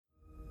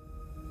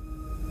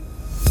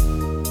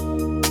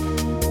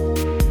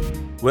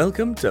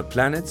Welcome to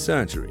Planet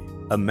Surgery,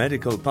 a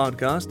medical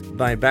podcast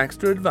by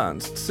Baxter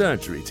Advanced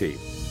Surgery Team.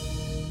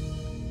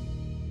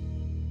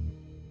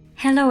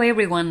 Hello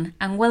everyone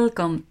and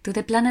welcome to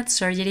the Planet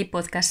Surgery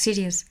podcast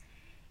series,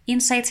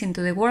 insights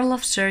into the world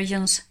of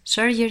surgeons,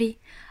 surgery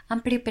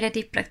and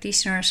preparative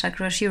practitioners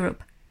across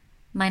Europe.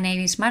 My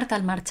name is Marta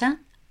Almarcha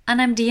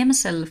and I'm the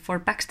MSL for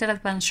Baxter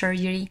Advanced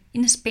Surgery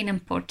in Spain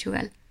and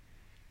Portugal.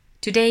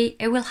 Today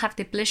I will have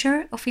the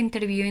pleasure of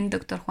interviewing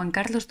Dr. Juan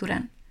Carlos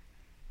Durán.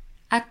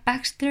 At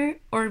Baxter,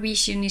 our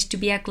vision is to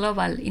be a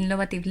global,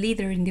 innovative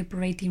leader in the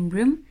operating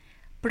room,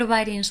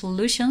 providing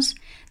solutions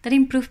that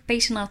improve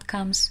patient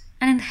outcomes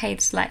and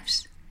enhance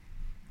lives.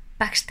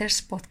 Baxter's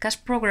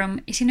podcast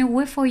program is in a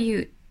way for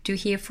you to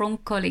hear from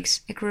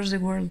colleagues across the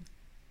world.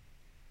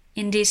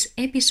 In this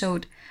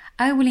episode,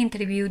 I will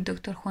interview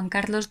Dr. Juan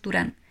Carlos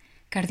Durán,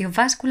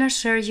 cardiovascular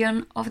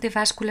surgeon of the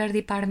vascular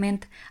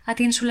department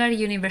at Insular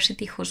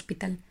University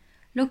Hospital,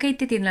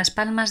 located in Las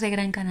Palmas de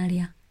Gran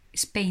Canaria,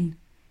 Spain.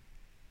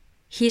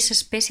 He is a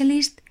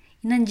specialist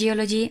in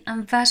angiology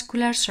and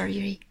vascular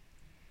surgery.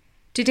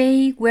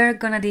 Today we are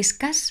going to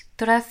discuss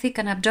thoracic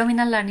and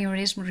abdominal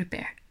aneurysm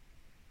repair.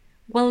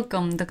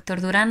 Welcome, Dr.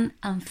 Durán,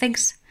 and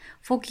thanks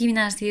for giving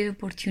us the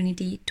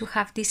opportunity to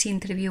have this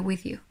interview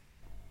with you.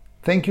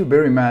 Thank you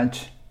very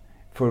much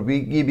for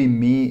giving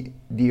me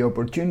the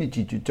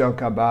opportunity to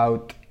talk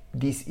about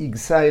this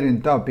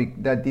exciting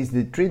topic that is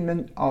the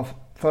treatment of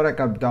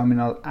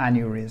thoracoabdominal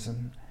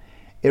aneurysm,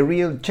 a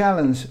real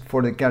challenge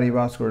for the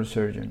cardiovascular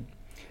surgeon.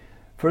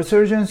 For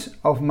surgeons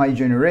of my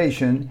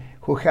generation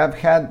who have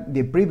had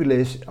the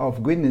privilege of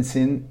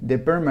witnessing the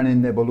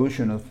permanent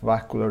evolution of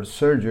vascular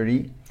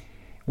surgery,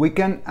 we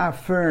can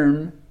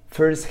affirm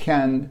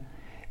firsthand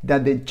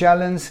that the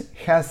challenge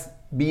has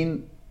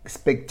been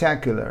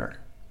spectacular.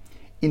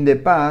 In the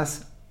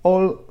past,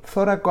 all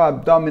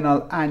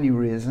thoracoabdominal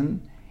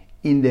aneurysm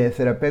in the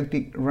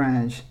therapeutic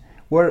range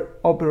were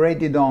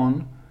operated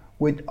on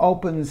with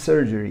open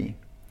surgery,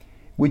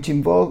 which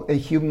involved a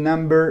huge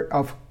number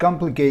of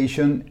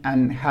complications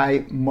and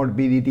high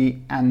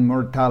morbidity and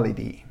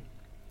mortality.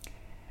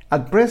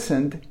 At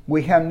present,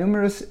 we have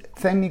numerous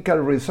technical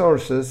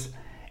resources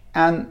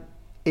and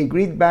a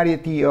great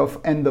variety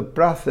of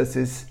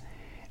endoprostheses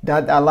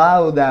that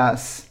allowed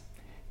us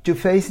to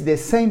face the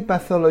same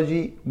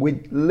pathology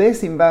with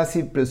less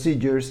invasive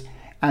procedures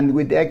and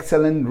with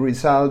excellent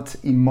results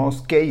in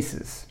most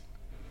cases.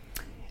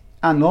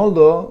 And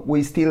although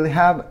we still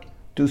have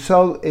to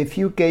solve a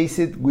few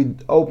cases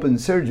with open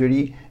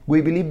surgery, we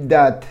believe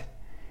that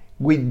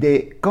with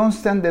the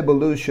constant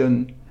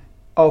evolution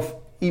of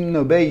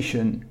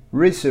innovation,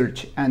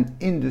 research and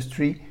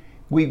industry,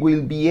 we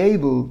will be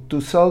able to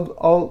solve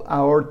all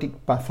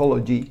aortic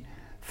pathology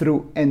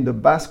through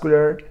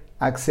endovascular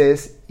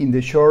access in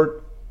the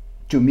short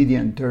to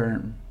medium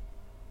term.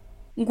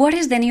 What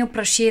is the new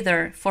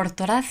procedure for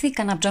thoracic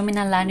and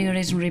abdominal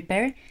aneurysm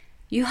repair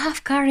you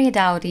have carried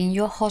out in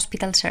your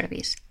hospital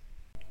service?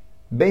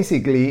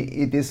 Basically,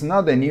 it is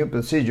not a new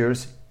procedure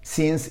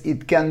since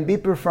it can be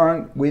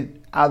performed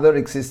with other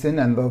existing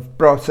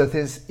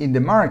endoprostheses in the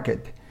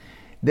market.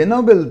 The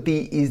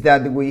novelty is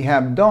that we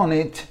have done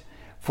it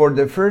for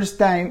the first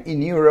time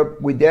in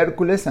Europe with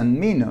Hercules and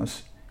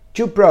Minos,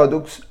 two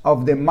products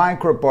of the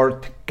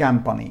Microport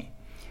company.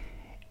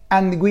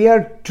 And we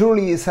are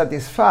truly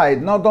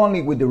satisfied not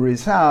only with the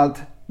result,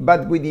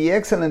 but with the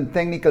excellent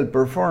technical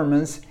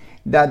performance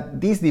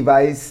that this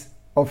device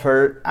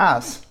offers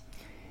us.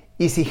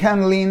 Easy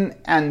handling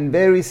and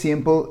very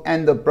simple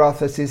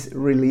endoprosthesis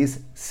release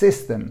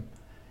system.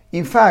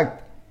 In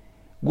fact,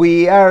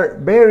 we are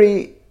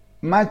very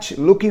much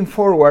looking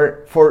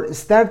forward for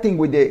starting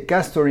with the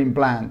castor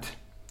implant,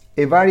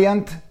 a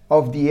variant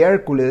of the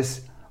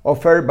Hercules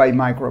offered by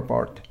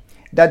Microport,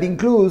 that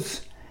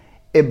includes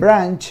a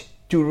branch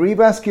to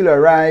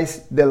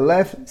revascularize the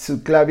left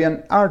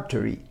subclavian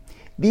artery.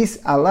 This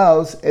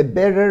allows a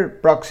better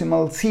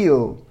proximal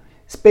seal,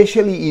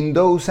 especially in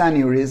those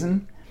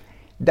aneurysms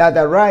that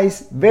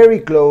arise very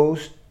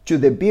close to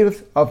the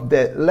birth of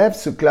the left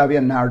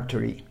subclavian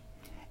artery,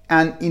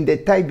 and in the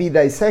type B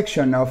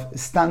dissection of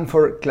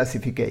Stanford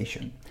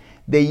classification.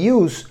 The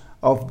use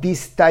of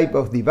this type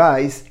of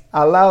device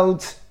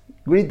allows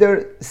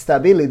greater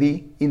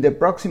stability in the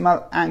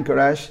proximal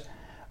anchorage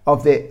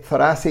of the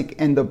thoracic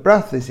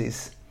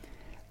endoprosthesis,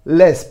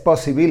 less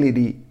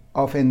possibility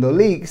of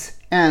endoleaks,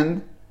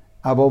 and,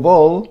 above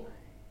all,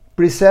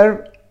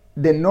 preserve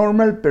the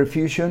normal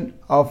perfusion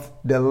of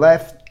the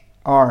left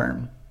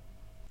arm.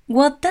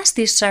 What does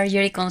this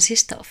surgery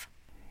consist of?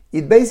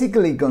 It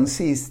basically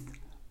consists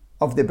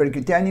of the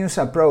percutaneous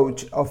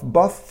approach of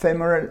both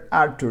femoral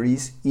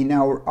arteries in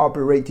our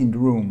operating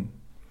room,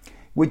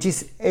 which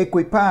is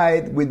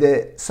equipped with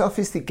the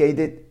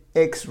sophisticated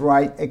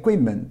X-ray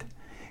equipment,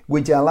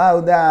 which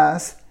allowed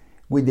us,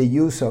 with the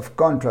use of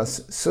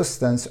contrast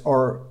substance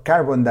or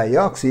carbon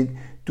dioxide,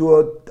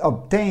 to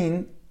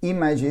obtain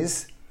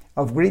images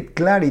of great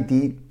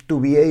clarity to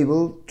be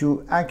able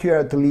to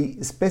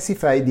accurately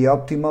specify the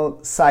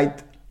optimal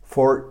site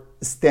for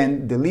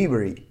stent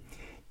delivery.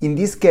 In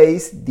this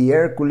case, the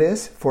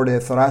Hercules for the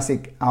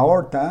thoracic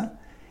aorta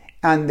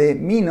and the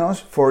Minos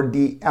for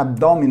the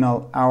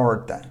abdominal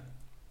aorta.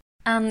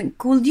 And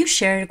could you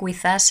share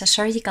with us a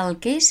surgical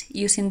case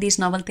using this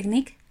novel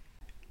technique?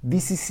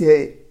 This is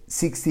a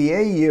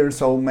 68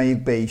 years old male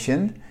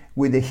patient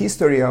with a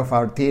history of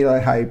arterial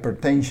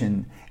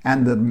hypertension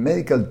and the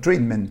medical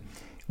treatment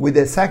with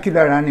a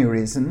saccular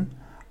aneurysm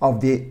of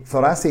the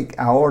thoracic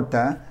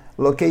aorta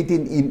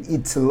located in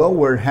its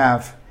lower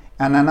half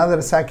and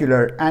another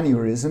saccular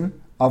aneurysm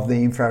of the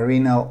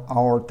infrarenal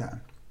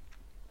aorta.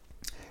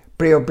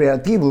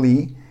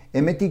 Preoperatively,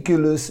 a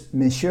meticulous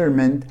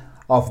measurement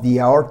of the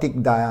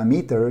aortic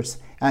diameters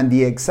and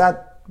the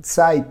exact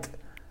site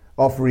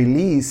of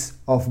release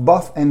of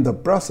both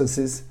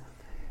endoprocesses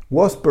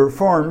was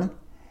performed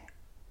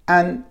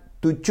and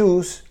to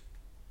choose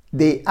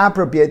the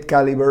appropriate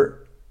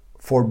caliber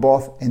for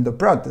both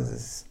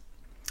endoprostheses.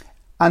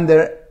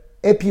 Under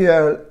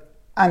epidural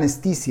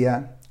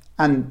anesthesia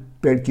and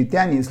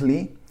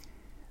percutaneously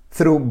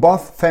through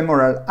both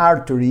femoral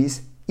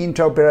arteries,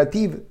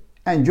 intraoperative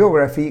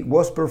angiography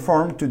was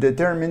performed to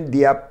determine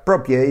the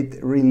appropriate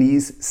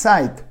release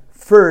site.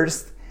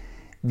 First,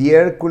 the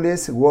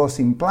Hercules was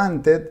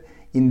implanted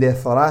in the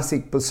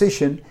thoracic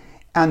position,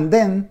 and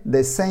then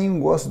the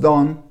same was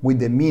done with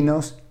the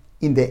Minos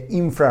in the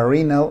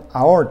infrarenal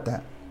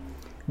aorta.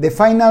 The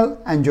final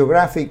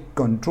angiographic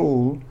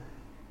control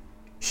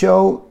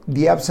showed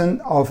the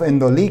absence of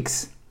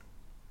endoleaks,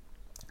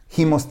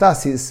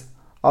 hemostasis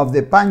of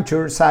the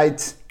puncture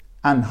sites,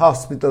 and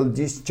hospital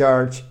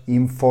discharge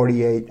in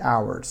 48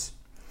 hours.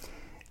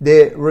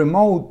 The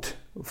remote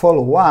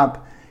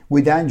follow-up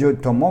with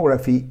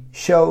angiotomography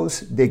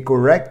shows the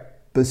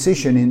correct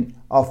positioning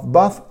of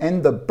both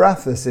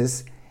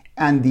endoprostheses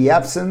and the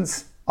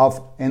absence of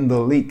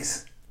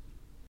endoleaks.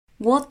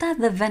 What are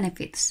the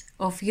benefits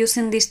of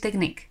using this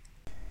technique?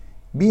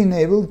 Being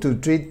able to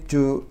treat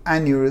two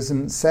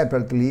aneurysms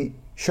separately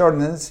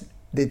shortens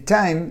the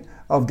time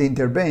of the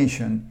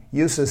intervention,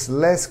 uses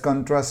less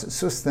contrast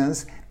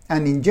substance,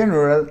 and in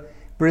general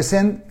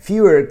present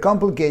fewer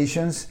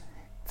complications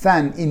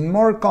than in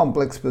more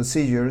complex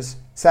procedures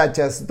such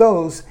as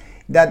those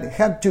that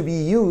have to be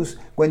used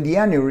when the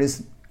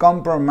aneurysm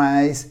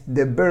compromises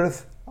the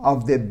birth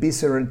of the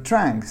visceral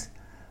trunks.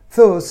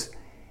 Thus,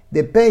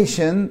 the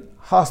patient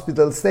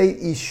hospital stay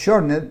is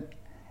shortened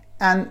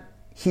and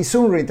he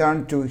soon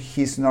returned to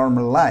his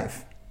normal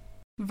life.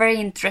 Very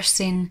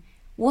interesting.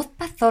 What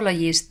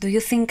pathologies do you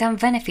think can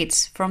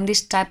benefit from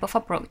this type of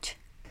approach?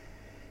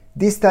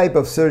 This type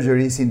of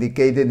surgery is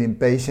indicated in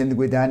patients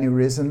with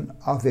aneurysm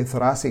of the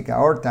thoracic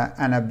aorta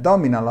and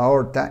abdominal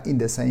aorta in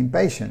the same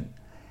patient,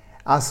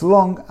 as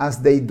long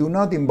as they do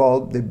not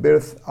involve the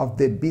birth of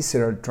the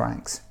visceral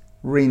trunks,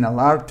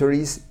 renal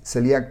arteries,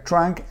 celiac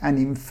trunk, and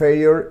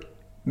inferior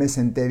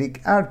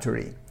mesenteric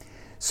artery,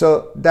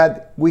 so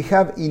that we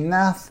have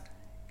enough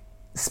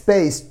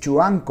space to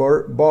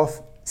anchor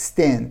both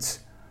stents,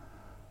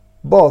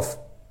 both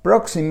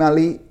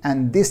proximally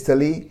and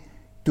distally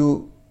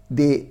to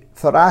the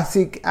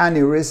thoracic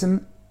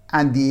aneurysm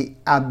and the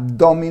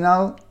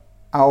abdominal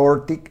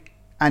aortic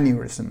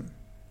aneurysm.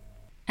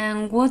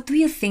 And what do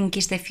you think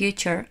is the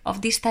future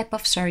of this type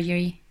of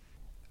surgery?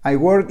 I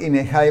work in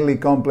a highly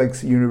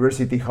complex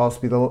university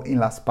hospital in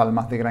Las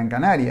Palmas de Gran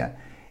Canaria,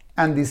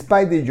 and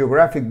despite the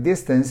geographic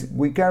distance,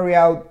 we carry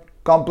out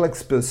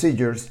complex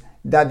procedures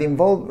that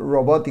involve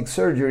robotic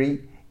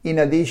surgery in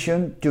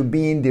addition to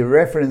being the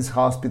reference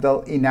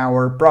hospital in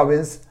our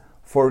province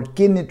for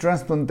kidney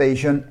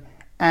transplantation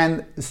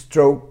and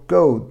stroke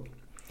code.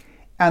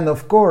 And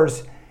of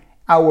course,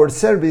 our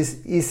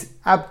service is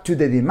up to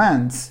the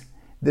demands.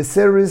 The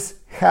service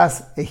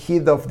has a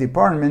head of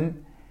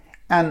department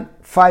and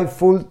 5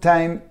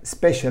 full-time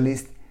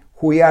specialists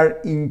who are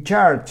in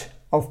charge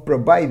of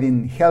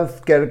providing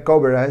healthcare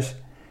coverage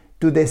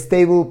to the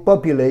stable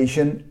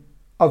population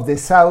of the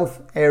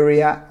south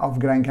area of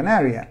Gran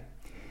Canaria,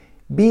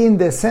 being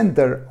the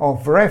center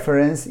of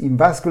reference in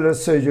vascular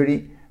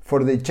surgery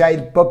for the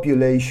child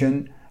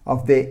population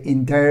of the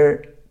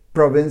entire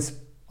province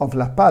of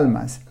Las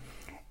Palmas.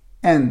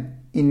 And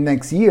in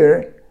next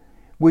year,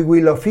 we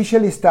will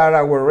officially start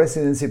our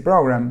residency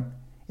program,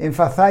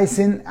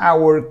 emphasizing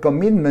our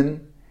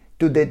commitment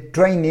to the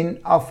training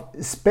of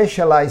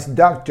specialized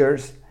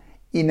doctors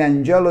in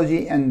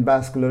angiology and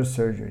vascular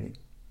surgery.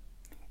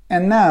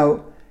 And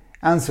now,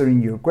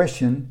 answering your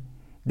question,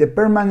 the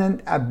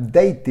permanent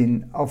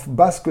updating of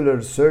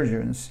vascular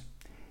surgeons,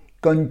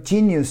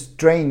 continuous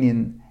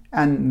training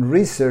and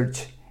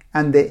research,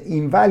 and the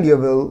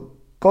invaluable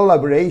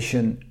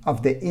collaboration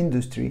of the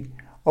industry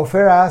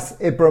offer us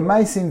a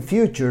promising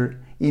future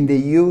in the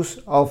use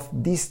of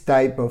this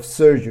type of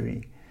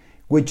surgery,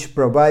 which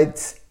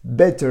provides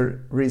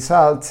better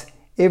results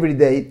every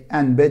day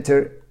and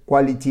better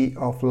quality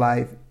of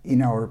life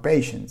in our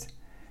patients.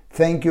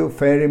 Thank you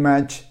very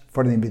much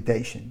for the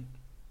invitation.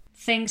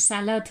 Thanks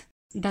a lot.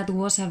 That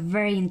was a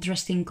very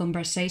interesting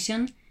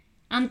conversation.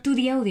 And to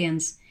the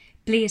audience,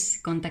 please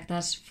contact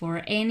us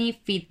for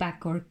any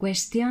feedback or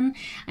question.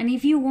 And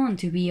if you want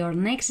to be our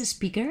next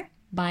speaker,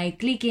 by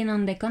clicking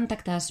on the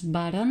Contact Us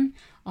button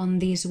on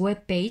this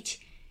webpage,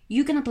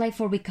 you can apply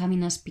for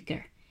becoming a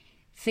speaker.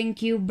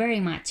 Thank you very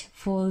much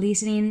for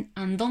listening,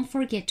 and don't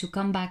forget to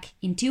come back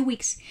in 2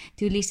 weeks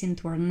to listen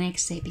to our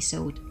next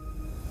episode.